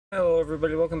Hello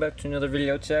everybody, welcome back to another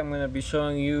video. Today I'm going to be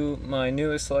showing you my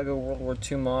newest LEGO World War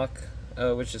II Moc,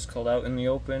 which is called Out in the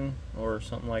Open, or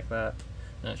something like that.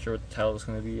 Not sure what the title is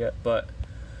going to be yet, but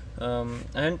I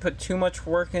didn't put too much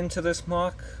work into this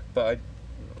Moc, but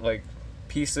like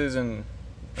pieces and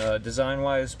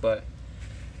design-wise, but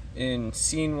in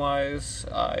scene-wise,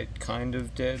 I kind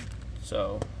of did.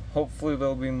 So hopefully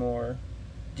there'll be more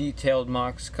detailed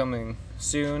Mocs coming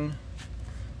soon,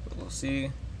 but we'll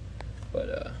see.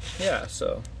 But yeah,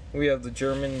 so we have the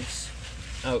Germans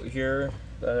out here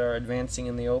that are advancing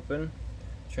in the open,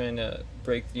 trying to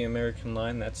break the American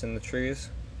line that's in the trees.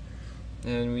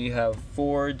 And we have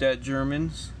 4 dead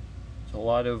Germans. It's a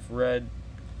lot of red,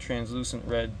 translucent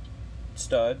red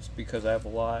studs because I have a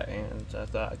lot and I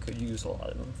thought I could use a lot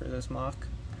of them for this Moc.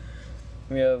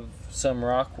 We have some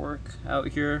rock work out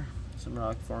here, some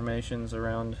rock formations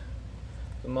around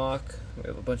the Moc. We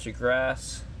have a bunch of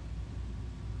grass.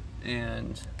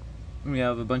 And we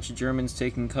have a bunch of Germans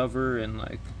taking cover and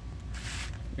like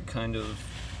they're kind of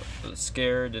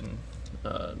scared and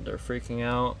they're freaking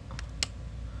out.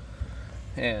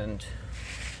 And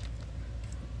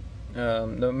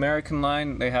the American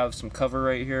line, they have some cover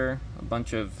right here, a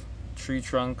bunch of tree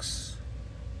trunks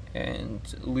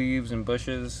and leaves and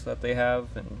bushes that they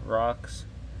have and rocks,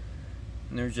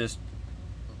 and they're just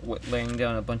laying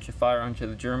down a bunch of fire onto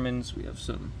the Germans. We have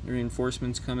some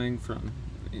reinforcements coming from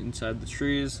inside the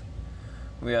trees.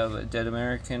 We have a dead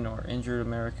American or injured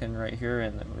American right here,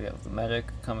 and then we have the medic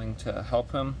coming to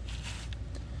help him.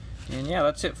 And yeah,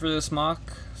 that's it for this Moc.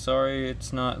 Sorry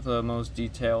it's not the most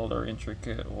detailed or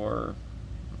intricate or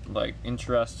like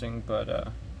interesting, but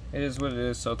it is what it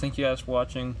is. So thank you guys for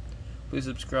watching. Please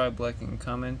subscribe, like, and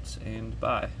comment, and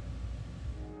bye.